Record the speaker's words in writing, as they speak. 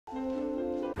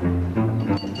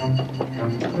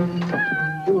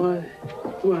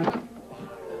What?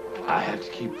 I have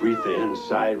to keep Retha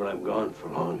inside when I'm gone for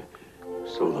long,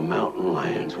 so the mountain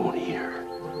lions won't eat her.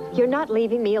 You're not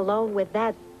leaving me alone with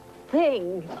that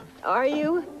thing, are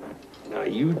you? Now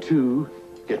you two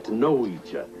get to know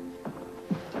each other.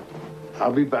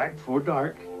 I'll be back before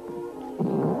dark.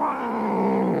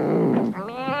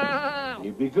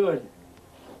 You be good.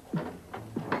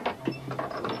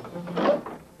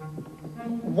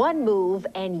 One move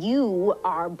and you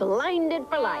are blinded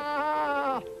for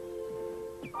life.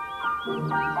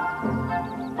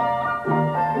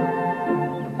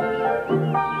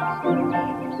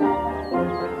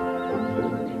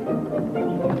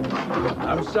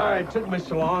 I'm sorry it took me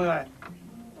so long.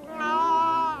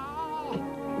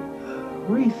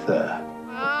 Retha.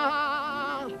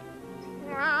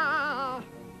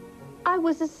 I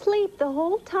was asleep the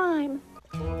whole time.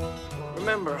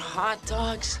 Remember hot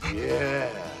dogs? Yeah.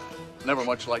 Never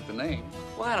much like the name.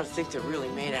 Well, I don't think they're really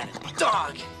made out of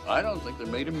dog. I don't think they're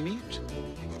made of meat.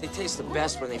 They taste the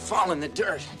best when they fall in the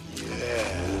dirt.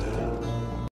 Yeah.